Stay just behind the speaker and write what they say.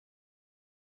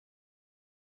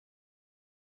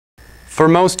For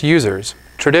most users,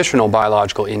 traditional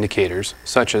biological indicators,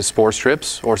 such as spore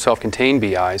strips or self-contained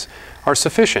BIs, are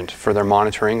sufficient for their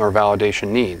monitoring or validation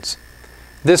needs.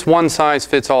 This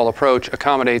one-size-fits-all approach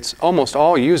accommodates almost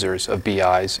all users of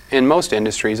BIs in most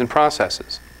industries and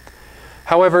processes.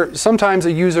 However, sometimes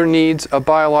a user needs a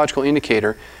biological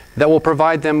indicator that will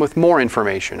provide them with more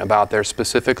information about their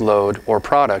specific load or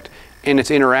product and its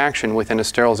interaction within a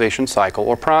sterilization cycle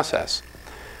or process.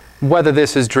 Whether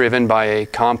this is driven by a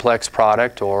complex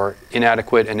product or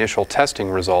inadequate initial testing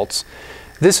results,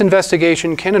 this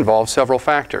investigation can involve several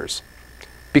factors.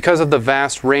 Because of the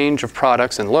vast range of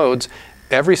products and loads,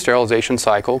 every sterilization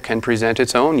cycle can present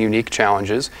its own unique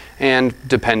challenges, and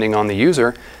depending on the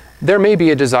user, there may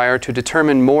be a desire to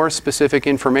determine more specific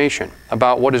information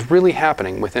about what is really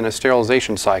happening within a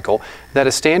sterilization cycle that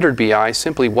a standard BI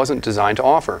simply wasn't designed to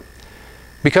offer.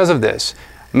 Because of this,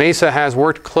 Mesa has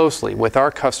worked closely with our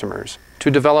customers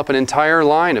to develop an entire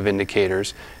line of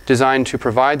indicators designed to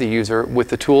provide the user with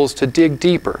the tools to dig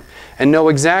deeper and know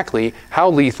exactly how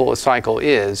lethal a cycle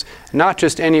is, not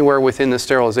just anywhere within the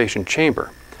sterilization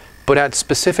chamber, but at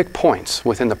specific points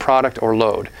within the product or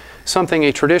load, something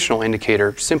a traditional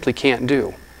indicator simply can't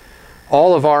do.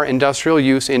 All of our industrial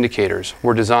use indicators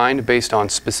were designed based on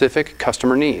specific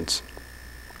customer needs.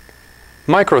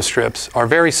 Microstrips are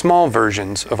very small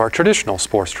versions of our traditional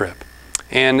spore strip,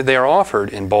 and they are offered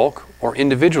in bulk or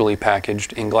individually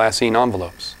packaged in glassine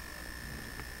envelopes.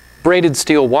 Braided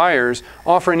steel wires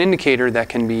offer an indicator that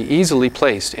can be easily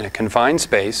placed in a confined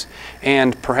space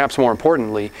and, perhaps more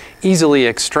importantly, easily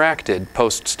extracted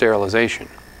post-sterilization.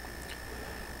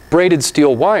 Braided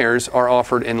steel wires are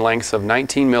offered in lengths of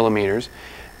 19 millimeters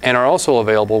and are also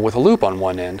available with a loop on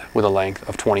one end with a length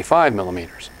of 25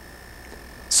 millimeters.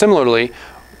 Similarly,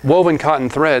 woven cotton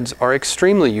threads are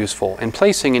extremely useful in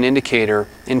placing an indicator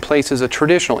in places a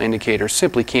traditional indicator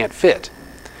simply can't fit.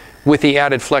 With the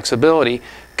added flexibility,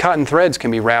 cotton threads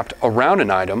can be wrapped around an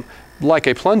item, like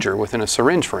a plunger within a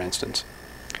syringe, for instance.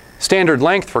 Standard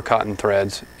length for cotton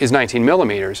threads is 19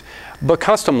 millimeters, but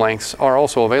custom lengths are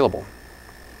also available.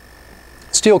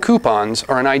 Steel coupons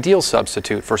are an ideal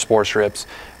substitute for spore strips,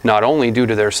 not only due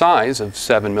to their size of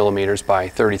 7 millimeters by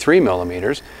 33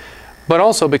 millimeters, but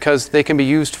also because they can be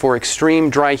used for extreme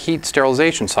dry heat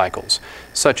sterilization cycles,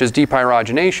 such as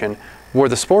depyrogenation, where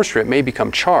the spore strip may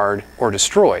become charred or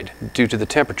destroyed due to the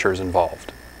temperatures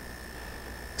involved.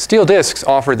 Steel discs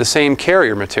offer the same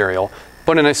carrier material,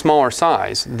 but in a smaller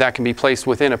size that can be placed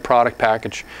within a product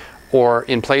package or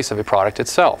in place of a product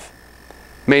itself.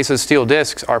 Mesa's steel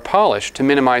discs are polished to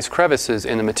minimize crevices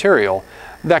in the material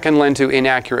that can lend to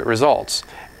inaccurate results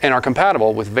and are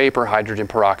compatible with vapor hydrogen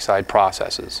peroxide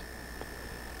processes.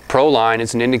 Proline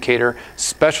is an indicator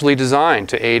specially designed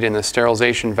to aid in the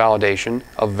sterilization validation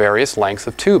of various lengths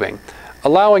of tubing,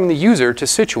 allowing the user to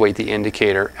situate the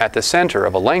indicator at the center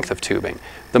of a length of tubing,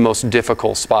 the most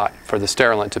difficult spot for the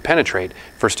sterilant to penetrate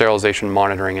for sterilization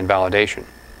monitoring and validation.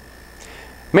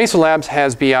 Mesa Labs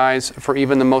has BIs for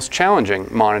even the most challenging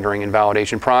monitoring and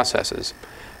validation processes.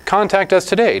 Contact us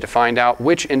today to find out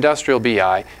which industrial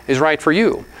BI is right for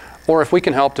you, or if we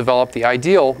can help develop the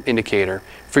ideal indicator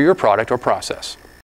for your product or process.